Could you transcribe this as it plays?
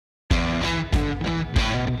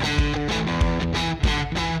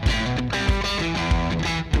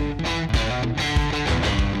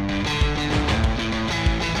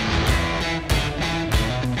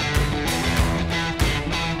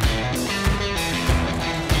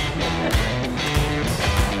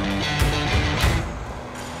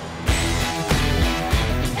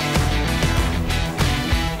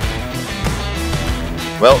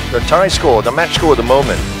Well, the tie score, the match score at the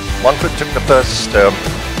moment, Montfort took the first their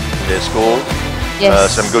score.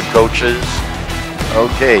 Yes. Some good coaches.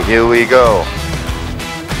 Okay, here we go.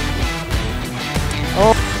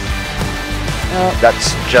 Oh.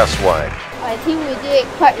 That's just wide. I think we did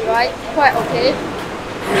quite right, quite okay.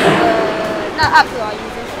 Not up to our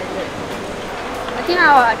usual standard. I think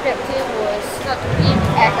our objective was not to win,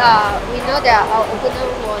 and we know that our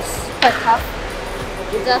opponent was quite tough.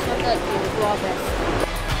 We just wanted to do our best.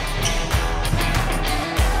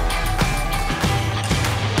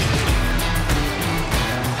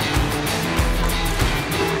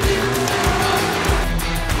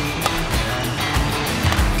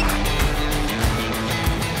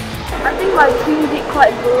 I think my team did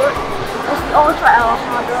quite good because we all tried our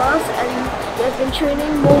hardest and we have been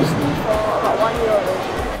training mostly for about 1 year already.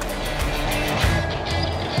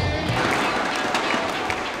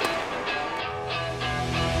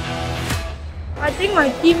 I think my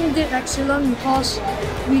team did excellent because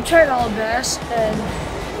we tried our best and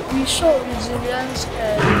we showed resilience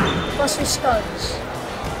and persistence.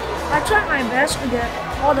 I tried my best to get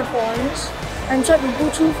all the points and tried to go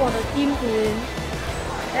through for the team to win,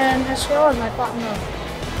 and as well as my partner.